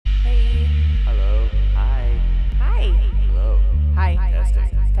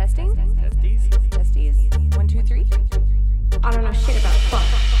I don't know shit about fuck.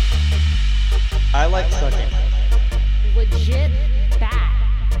 I like sucking. Legit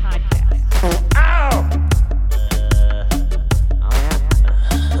bad podcast. Ow!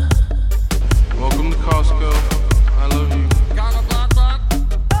 Welcome to Costco. I love you.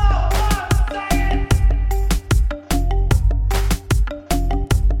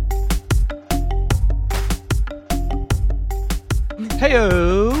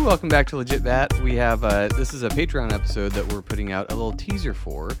 Heyo! Welcome back to Legit Bat. We have this is a Patreon episode that we're putting out a little teaser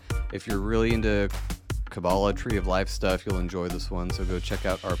for. If you're really into Kabbalah Tree of Life stuff, you'll enjoy this one. So go check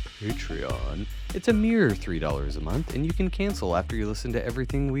out our Patreon. It's a mere $3 a month, and you can cancel after you listen to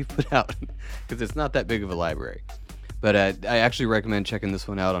everything we've put out because it's not that big of a library. But I actually recommend checking this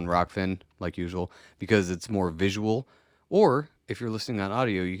one out on Rockfin, like usual, because it's more visual. Or if you're listening on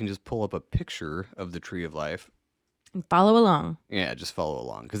audio, you can just pull up a picture of the Tree of Life. And follow along. Yeah, just follow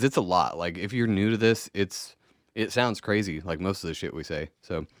along because it's a lot. Like if you're new to this, it sounds crazy, like most of the shit we say.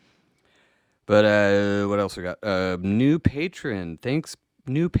 So, but what else we got? New patron, thanks,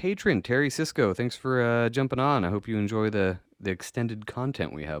 new patron Terry Cisco. Thanks for jumping on. I hope you enjoy the extended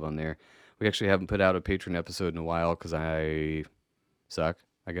content we have on there. We actually haven't put out a patron episode in a while because I suck,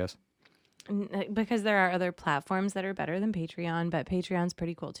 I guess. Because there are other platforms that are better than Patreon, but Patreon's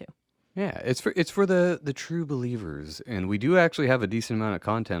pretty cool too. Yeah, it's for the true believers, and we do actually have a decent amount of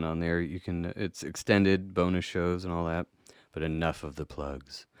content on there. It's extended bonus shows and all that, but enough of the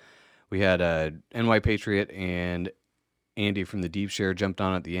plugs. We had NY Patriot and Andy from the Deep Share jumped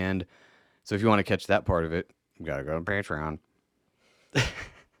on at the end, so if you want to catch that part of it, you gotta go to Patreon.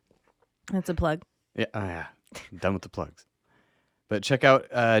 That's a plug. Yeah, I'm done with the plugs. But check out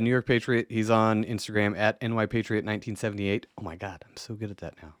New York Patriot. He's on Instagram at NYPatriot1978. Oh my God, I'm so good at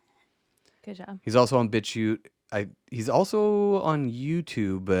that now. Good job. He's also on BitChute. He's also on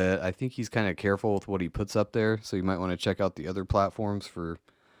YouTube, but I think he's kind of careful with what he puts up there. So you might want to check out the other platforms for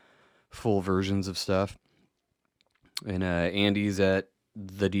full versions of stuff. And Andy's at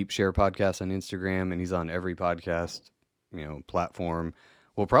the Deep Share Podcast on Instagram, and he's on every podcast, platform.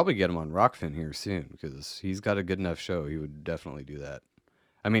 We'll probably get him on Rockfin here soon because he's got a good enough show. He would definitely do that.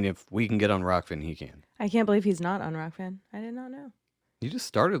 I mean, if we can get on Rockfin, he can. I can't believe he's not on Rockfin. I did not know. He just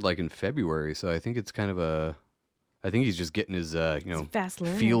started like in February, so I think it's kind of I think he's just getting his, fast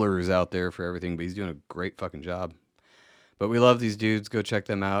learning. feelers out there for everything, but he's doing a great fucking job. But we love these dudes. Go check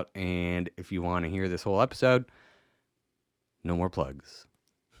them out. And if you want to hear this whole episode, no more plugs.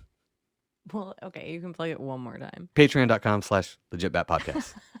 Well, okay, you can plug it one more time.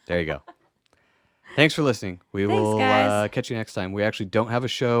 Patreon.com/legitbatpodcast. There you go. Thanks for listening. We will catch you next time. We actually don't have a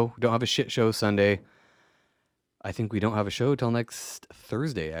show. Don't have a shit show Sunday. I think we don't have a show till next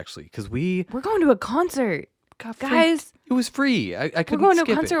Thursday, actually, because we're going to a concert, guys. It was free. I couldn't skip it. We're going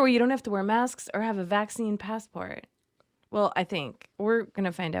to a concert where you don't have to wear masks or have a vaccine passport. Well, I think we're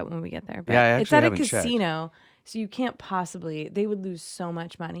gonna find out when we get there. But yeah, it's at a casino, so you can't possibly. They would lose so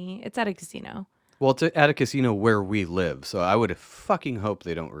much money. It's at a casino. Well, it's at a casino where we live, so I would fucking hope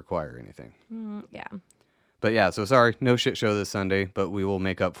they don't require anything. Yeah. But yeah, so sorry, no shit show this Sunday, but we will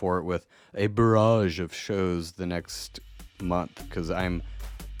make up for it with a barrage of shows the next month because I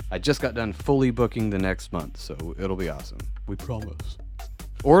just got done fully booking the next month, so it'll be awesome. We promise.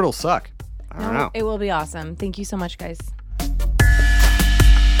 Or it'll suck. I don't know. It will be awesome. Thank you so much, guys.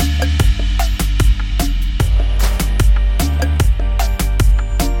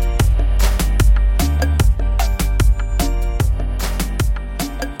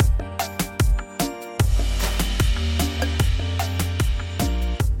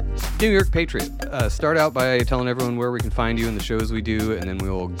 New York Patriot. Start out by telling everyone where we can find you and the shows we do, and then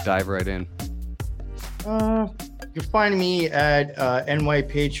we will dive right in. You can find me at NY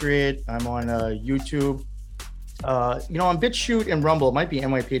Patriot. I'm on YouTube. On BitChute and Rumble. It might be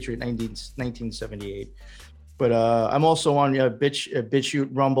NY Patriot 1978. But I'm also on BitChute,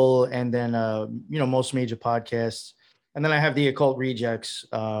 Rumble, and then most major podcasts. And then I have the Occult Rejects,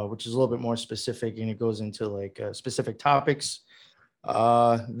 which is a little bit more specific, and it goes into like specific topics.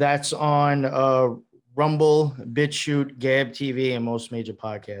 That's on Rumble, BitChute, Gab TV, and most major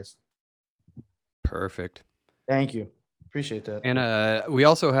podcasts. Perfect. Thank you. Appreciate that. And we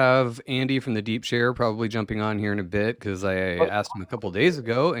also have Andy from the Deep Share probably jumping on here in a bit because I asked him a couple days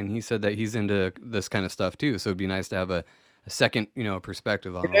ago, and he said that he's into this kind of stuff too. So it'd be nice to have a second,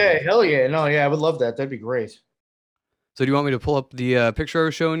 perspective on it. Yeah, hell yeah. No, yeah, I would love that. That'd be great. So do you want me to pull up the picture I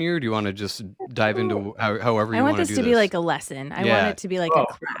was showing you, or do you want to just dive into however you want to do this? I want this to be like a lesson. I want it to be like a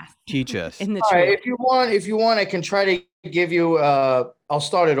class. Teach us. In the All right, if you want, I can try to give you. I'll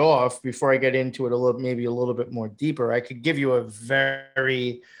start it off before I get into it a little bit more deeper. I could give you a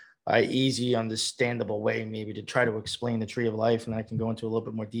very easy, understandable way, maybe to try to explain the tree of life, and I can go into a little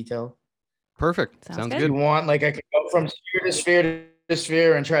bit more detail. Perfect. Sounds Sounds good. If you good. want, like I could go from sphere to sphere to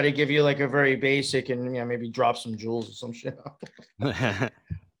sphere and try to give you like a very basic and maybe drop some jewels or some shit.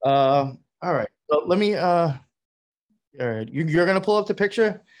 All right. So let me all right. You're gonna pull up the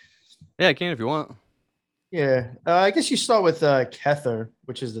picture? Yeah, I can if you want. Yeah. I guess you start with Kether,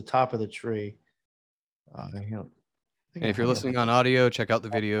 which is the top of the tree. And if you're listening on audio, check out the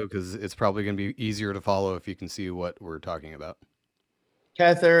video because it's probably going to be easier to follow if you can see what we're talking about.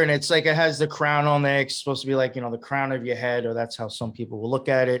 Kether, and it's like it has the crown on there. It's supposed to be like, the crown of your head, or that's how some people will look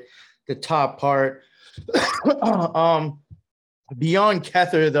at it. The top part. Beyond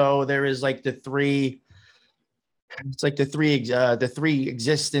Kether, though, there is like the three. It's like the three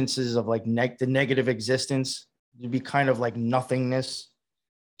existences of like the negative existence. It'd be kind of like nothingness,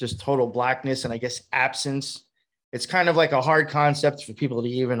 just total blackness, and I guess absence. It's kind of like a hard concept for people to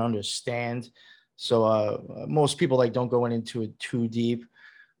even understand. So most people like don't go into it too deep.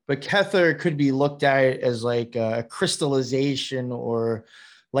 But Kether could be looked at as like a crystallization or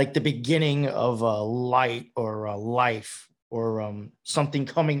like the beginning of a light or a life or something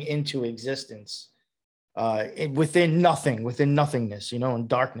coming into existence within nothing, within nothingness, in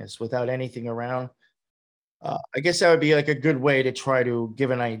darkness, without anything around. I guess that would be like a good way to try to give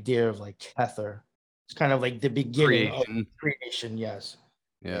an idea of like Kether. It's kind of like the beginning of Creation. creation. Yes.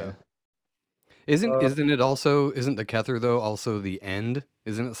 Yeah. Yeah. Isn't it also, isn't the Kether though also the end?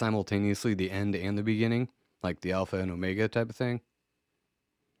 Isn't it simultaneously the end and the beginning? Like the Alpha and Omega type of thing?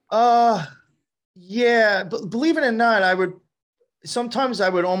 Yeah, but believe it or not, I would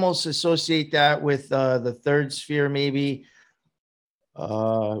almost associate that with the third sphere, maybe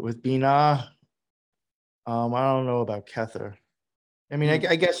with Binah. I don't know about Kether. I mean,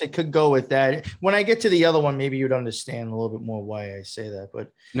 I guess it could go with that. When I get to the other one, maybe you'd understand a little bit more why I say that.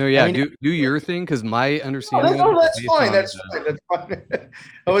 But No, yeah, I mean, do your thing because my oh, understanding that's, of it is that's based fine. on, That's fine. That's fine.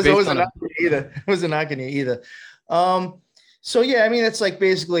 I it's based wasn't on knocking you either. I wasn't knocking you either. So yeah, I mean, it's like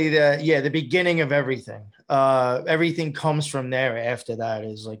basically the beginning of everything. Everything comes from there. After that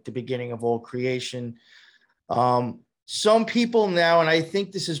is like the beginning of all creation. Some people now, and I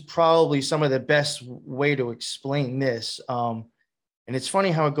think this is probably some of the best way to explain this. And it's funny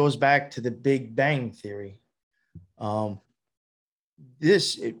how it goes back to the Big Bang Theory. From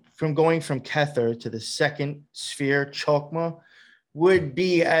going from Kether to the second sphere, Chokmah, would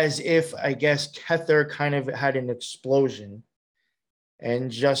be as if, I guess, Kether kind of had an explosion and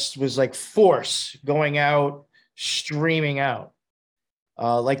just was like force going out, streaming out.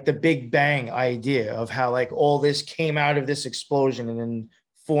 Like the Big Bang idea of how like all this came out of this explosion and then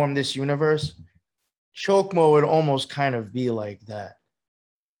formed this universe. Chokmah would almost kind of be like that.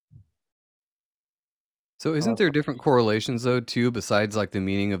 So isn't there different correlations though too, besides like the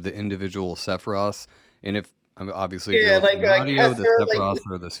meaning of the individual Sephiroths? And if obviously if Yeah, you're like listening on audio, the Kether, like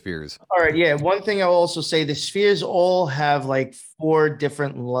Sephiroths are the spheres. all right, yeah. One thing I'll also say, the spheres all have like 4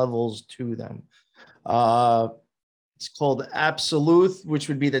 different levels to them. It's called Absolute, which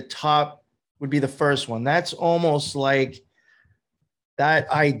would be the top, would be the first one. That's almost like that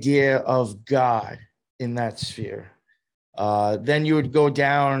idea of God in that sphere. Then you would go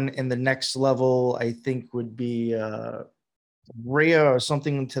down, and the next level, I think, would be Rhea or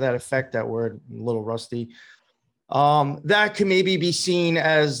something to that effect. That word, a little rusty. That could maybe be seen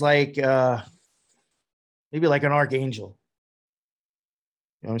as like maybe like an archangel.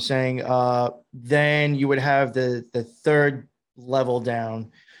 You know what I'm saying? Then you would have the third level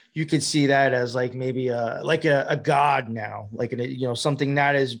down. You could see that as like maybe a god now, like something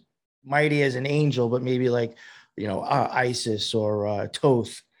not as mighty as an angel, but maybe like Isis or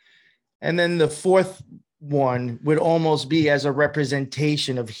Thoth. And then the fourth one would almost be as a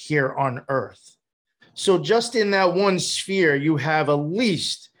representation of here on Earth. So just in that one sphere, you have at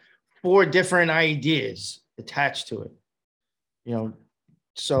least 4 different ideas attached to it.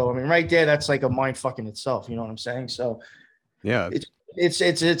 So I mean, right there, that's like a mind fuck in itself. You know what I'm saying? So Yeah.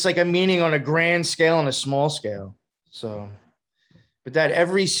 it's like a meaning on a grand scale and a small scale. So, but that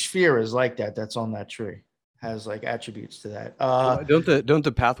every sphere is like that. That's on that tree has like attributes to that. Don't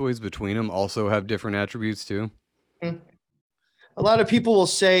the pathways between them also have different attributes too? A lot of people will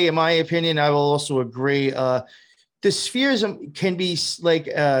say, in my opinion, I will also agree. The spheres can be like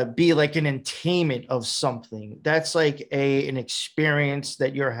an attainment of something. That's like an experience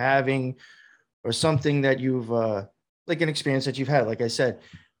that you're having, or something that you've like an experience that you've had, like I said.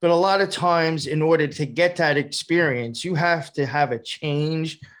 But a lot of times, in order to get that experience, you have to have a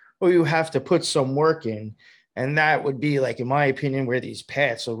change, or you have to put some work in. And that would be like, in my opinion, where these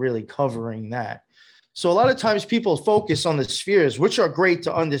paths are really covering that. So a lot of times people focus on the spheres, which are great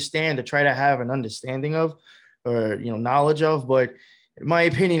to understand, to try to have an understanding of, or knowledge of. But in my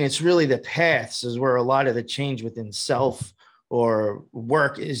opinion, it's really the paths is where a lot of the change within self or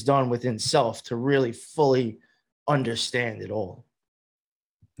work is done within self to really fully understand it all.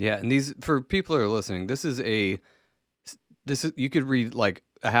 Yeah, and these for people who are listening, this is you could read like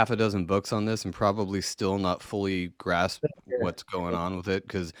a half a dozen books on this and probably still not fully grasp what's going on with it,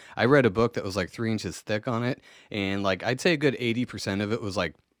 because I read a book that was like 3 inches thick on it, and like I'd say a good 80% of it was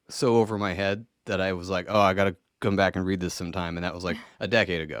like so over my head that I was like, oh, I gotta come back and read this sometime, and that was like a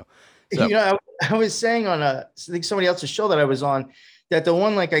decade ago. So I was saying on I think somebody else's show that I was on, that the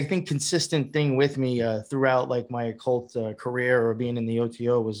one, like, I think consistent thing with me throughout like my occult career or being in the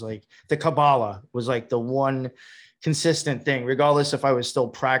OTO was like the Kabbalah was like the one consistent thing, regardless if I was still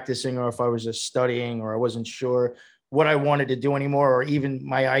practicing or if I was just studying or I wasn't sure what I wanted to do anymore, or even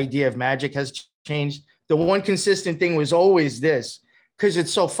my idea of magic has changed. The one consistent thing was always this, because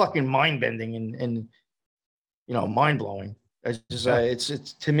it's so fucking mind bending and mind blowing.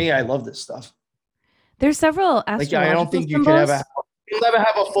 It's to me, I love this stuff. There's several Like, astrological I don't think symbols. you'll never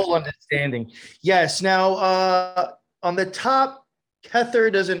have a full understanding. Yes. Now, on the top,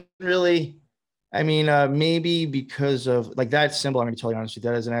 Kether doesn't really. I mean, maybe because of like that symbol. I'm going to be totally honest with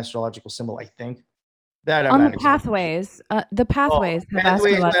you. That is an astrological symbol, I think. That I'm On not the exactly sure. pathways, the pathways have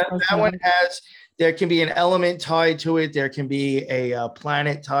Pathways, astrological that one symbols. has. There can be an element tied to it. There can be a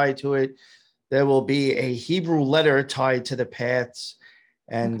planet tied to it. There will be a Hebrew letter tied to the paths,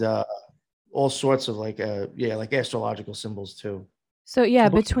 and all sorts of like astrological symbols too. So yeah,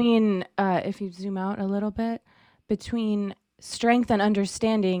 between if you zoom out a little bit, between strength and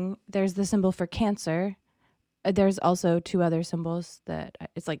understanding, there's the symbol for Cancer. There's also two other symbols that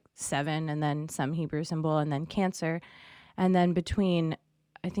it's like 7 and then some Hebrew symbol and then Cancer. And then between,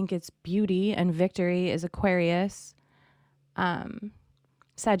 I think it's beauty and victory is Aquarius.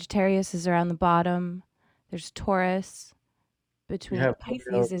 Sagittarius is around the bottom. There's Taurus. Between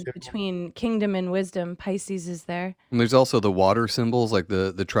Pisces is between kingdom and wisdom. Pisces is there. And there's also the water symbols, like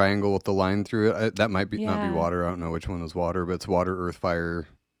the triangle with the line through it. That might be not be Yeah. water. I don't know which one is water, but it's water, earth, fire,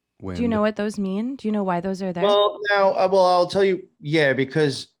 wind. Do you know what those mean? Do you know why those are there? Well, now, I'll tell you,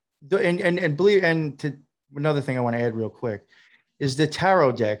 because another thing I want to add real quick is the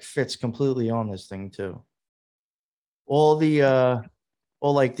tarot deck fits completely on this thing too. All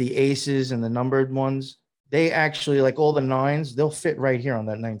like the aces and the numbered ones, they actually, like all the nines, they'll fit right here on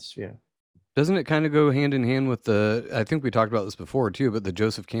that ninth sphere. Doesn't it kind of go hand in hand with I think we talked about this before too, but the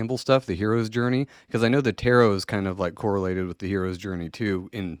Joseph Campbell stuff, the hero's journey? Because I know the tarot is kind of like correlated with the hero's journey too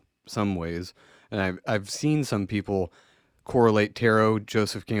in some ways. And I've seen some people correlate tarot,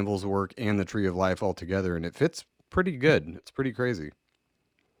 Joseph Campbell's work, and the Tree of Life all together, and it fits pretty good. It's pretty crazy.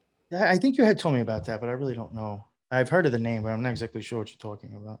 I think you had told me about that, but I really don't know. I've heard of the name, but I'm not exactly sure what you're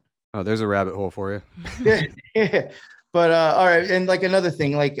talking about. Oh, there's a rabbit hole for you. Yeah. But all right, and like another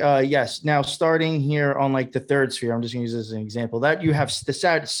thing, like yes, now starting here on like the third sphere, I'm just gonna use this as an example, that you have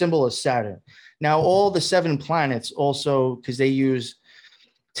the symbol of Saturn. Now all the 7 planets also, because they use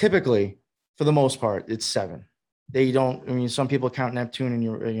typically, for the most part, it's 7. They don't. I mean, some people count Neptune and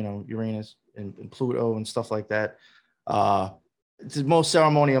Uranus and Pluto and stuff like that. The most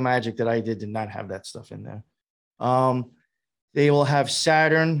ceremonial magic that I did not have that stuff in there. They will have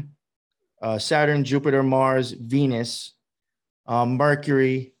Saturn, Jupiter, Mars, Venus,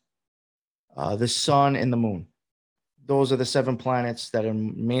 Mercury, the Sun, and the Moon. Those are the 7 planets that are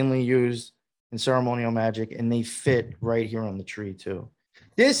mainly used in ceremonial magic, and they fit right here on the tree too.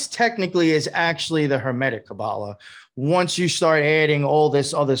 This technically is actually the Hermetic Kabbalah. Once you start adding all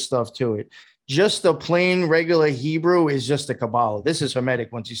this other stuff to it, just the plain regular Hebrew is just a Kabbalah. This is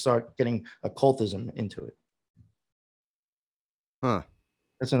Hermetic once you start getting occultism into it. Huh.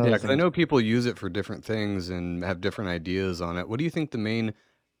 That's another because thing. I know people use it for different things and have different ideas on it. What do you think the main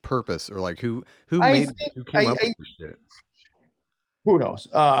purpose, or like who came up with this shit? Who knows?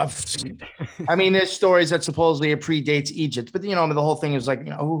 I mean, there's stories that supposedly it predates Egypt, but the whole thing is like,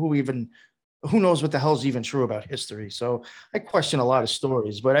 who knows what the hell's even true about history? So I question a lot of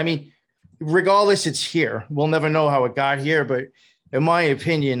stories, but I mean, regardless, it's here. We'll never know how it got here, but in my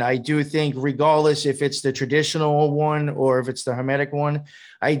opinion, I do think regardless if it's the traditional one or if it's the Hermetic one,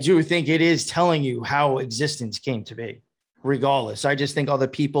 I do think it is telling you how existence came to be. Regardless, I just think other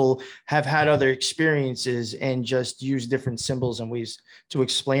people have had other experiences and just use different symbols and ways to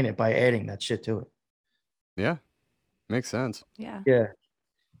explain it by adding that shit to it. Yeah, makes sense. Yeah.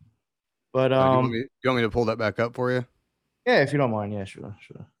 But do you want me to pull that back up for you? Yeah, if you don't mind. Yeah, sure.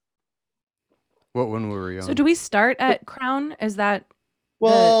 What one were we on? So do we start at crown? Is that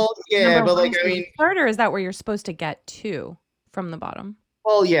Well, yeah, number but one like, I to mean, third, or is that where you're supposed to get to from the bottom?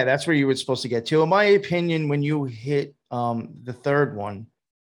 well, yeah, that's where you were supposed to get to. In my opinion, when you hit the third one,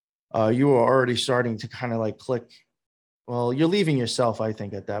 you were already starting to kind of like click. Well, you're leaving yourself, I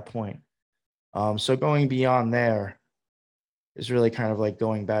think, at that point. So going beyond there is really kind of like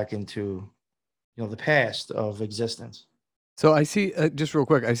going back into, the past of existence. So I see, just real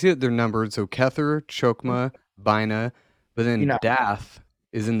quick, I see that they're numbered. So Kether, Chokmah, Bina, but You then know, Dath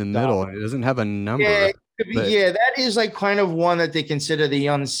is in the Dath. middle and it doesn't have a number. yeah, it could be- But yeah, that is like kind of one that they consider the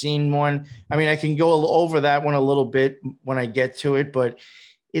unseen one. I mean, I can go over that one a little bit when I get to it, but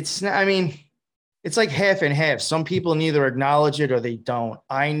it's not, I mean, it's like half and half. Some people neither acknowledge it or they don't.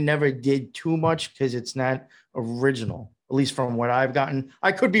 I never did too much because it's not original, at least from what I've gotten.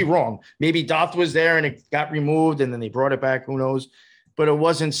 I could be wrong. Maybe Doth was there and it got removed and then they brought it back. Who knows? But it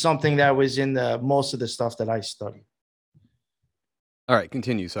wasn't something that was in the most of the stuff that I studied. all right,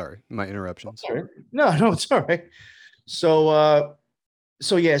 continue. Sorry, my interruptions. Sorry. No, it's all right. So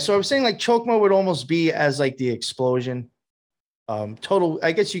yeah, so I was saying like Chokmah would almost be as like the explosion. Total,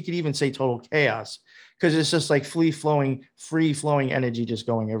 I guess you could even say total chaos, because it's just like free flowing energy just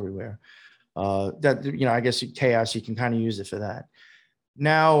going everywhere. I guess chaos, you can kind of use it for that.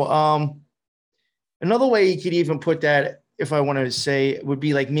 Now, another way you could even put that, if I want to say, would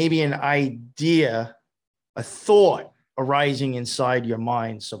be like maybe an idea, a thought arising inside your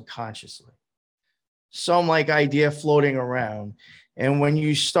mind subconsciously. Some like idea floating around. And when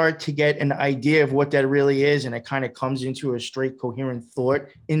you start to get an idea of what that really is, and it kind of comes into a straight, coherent thought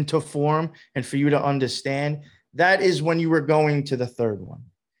into form, and for you to understand, that is when you were going to the third one.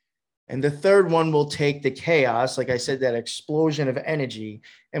 And the third one will take the chaos, like I said, that explosion of energy,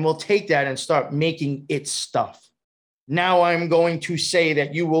 and we'll take that and start making it stuff. Now I'm going to say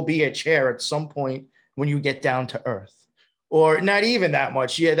that you will be a chair at some point when you get down to earth. Or not even that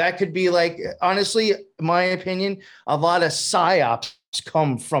much. Yeah, that could be like, honestly, in my opinion, a lot of psyops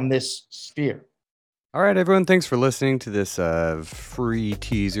come from this sphere. All right, everyone, thanks for listening to this free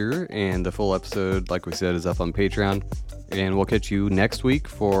teaser. And the full episode, like we said, is up on Patreon. And we'll catch you next week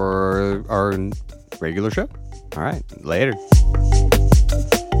for our regular show. All right, later.